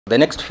The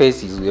next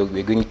phase is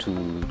we're going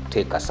to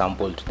take a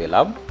sample to the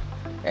lab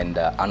and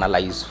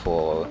analyze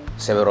for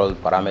several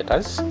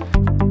parameters.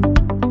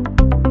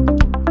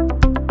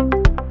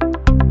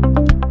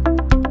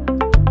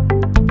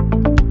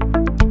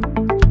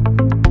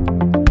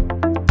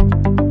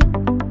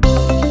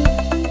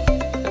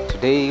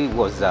 Today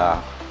was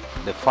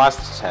the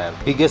first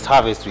biggest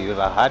harvest we've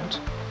ever had,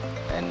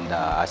 and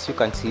as you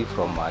can see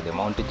from the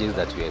mountains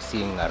that we are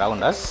seeing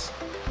around us,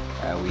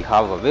 we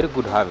have a very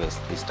good harvest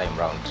this time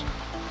round.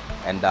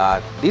 And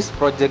this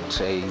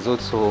project is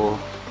also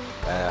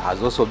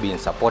has also been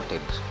supported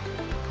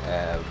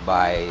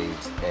by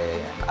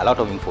a lot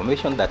of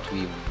information that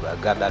we've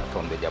gathered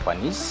from the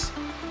Japanese,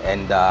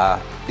 and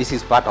this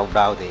is part of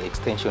now the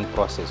extension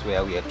process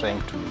where we are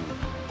trying to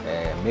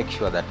make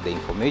sure that the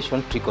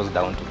information trickles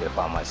down to the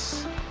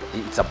farmers.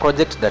 It's a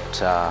project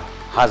that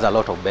has a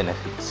lot of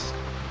benefits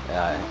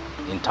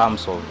in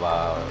terms of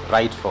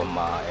right from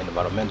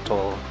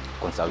environmental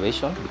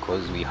conservation,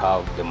 because we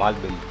have the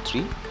mulberry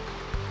tree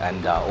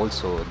and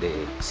also the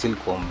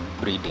silkworm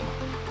breeding,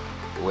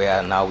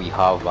 where now we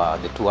have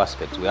the two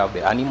aspects. We have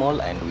the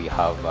animal and we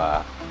have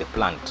the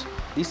plant.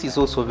 This is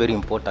also very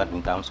important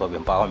in terms of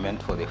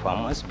empowerment for the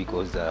farmers,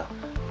 because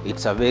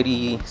it's a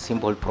very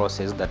simple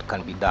process that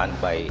can be done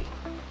by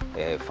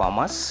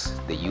farmers,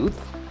 the youth,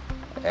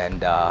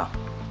 and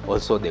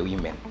also the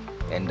women.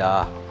 And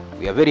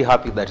we are very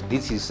happy that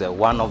this is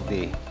one of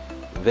the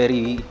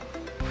very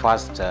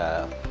first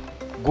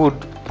good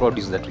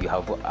produce that we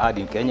have had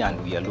in Kenya,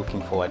 and we are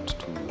looking forward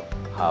to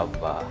have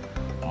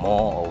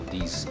more of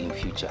these in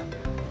future.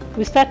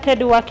 We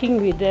started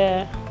working with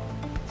the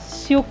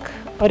Silk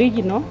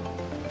Original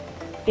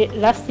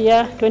last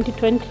year,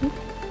 2020,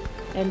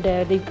 and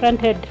they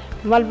planted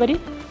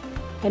mulberry,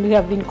 and we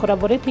have been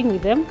collaborating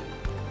with them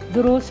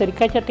through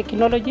Sericulture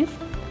technologies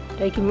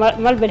like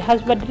mulberry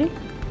husbandry,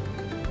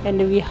 and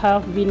we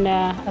have been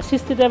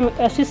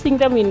assisting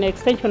them in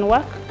extension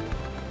work,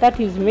 that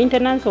is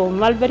maintenance of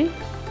mulberry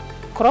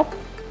crop,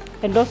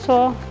 and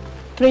also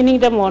training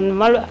them on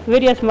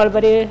various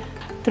mulberry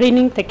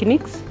training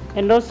techniques,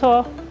 and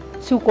also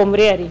silkworm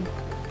rearing.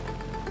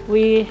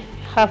 We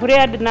have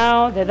reared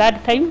now the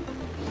third time.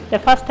 The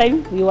first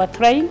time we were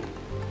trying,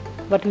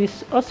 but we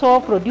also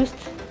produced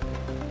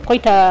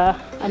quite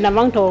an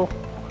amount of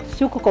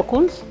silk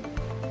cocoons.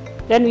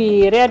 Then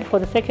we reared for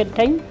the second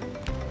time.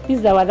 This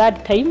is our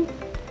third time,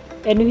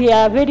 and we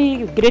are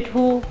very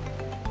grateful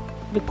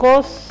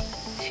because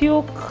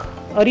Silk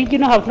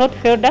Original have not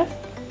failed us.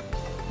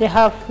 They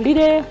have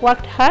really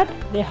worked hard.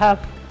 They have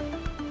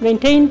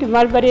maintained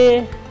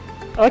mulberry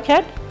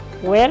orchard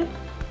well,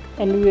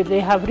 and they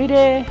have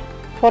really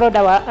followed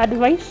our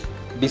advice.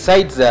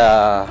 Besides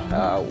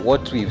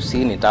what we've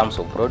seen in terms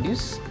of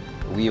produce,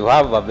 we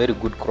have a very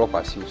good crop,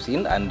 as you've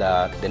seen, and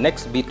the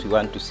next bit we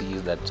want to see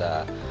is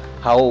that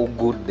how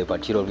good the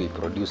material we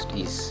produced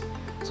is.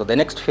 So the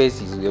next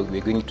phase is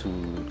we're going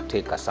to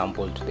take a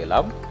sample to the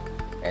lab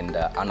and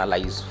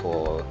analyze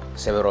for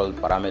several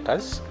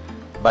parameters.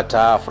 But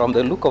from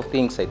the look of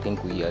things, I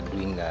think we are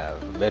doing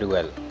very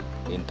well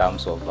in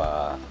terms of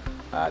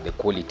the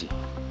quality.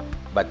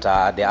 But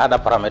there are other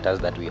parameters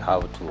that we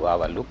have to have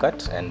a look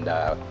at, and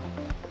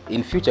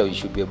in future we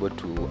should be able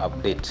to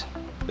update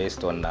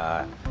based on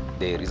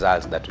the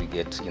results that we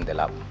get in the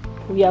lab.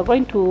 We are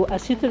going to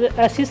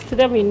assist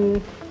them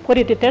in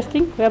quality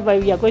testing, whereby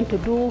we are going to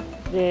do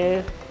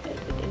the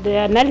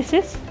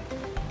analysis.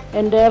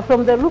 And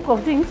from the look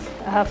of things,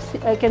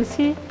 I can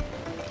see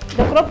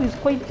the crop is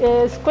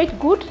quite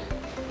good.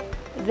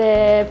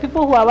 The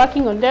people who are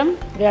working on them,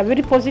 they are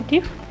very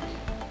positive,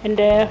 and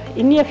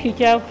in near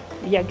future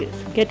we are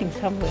getting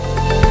somewhere.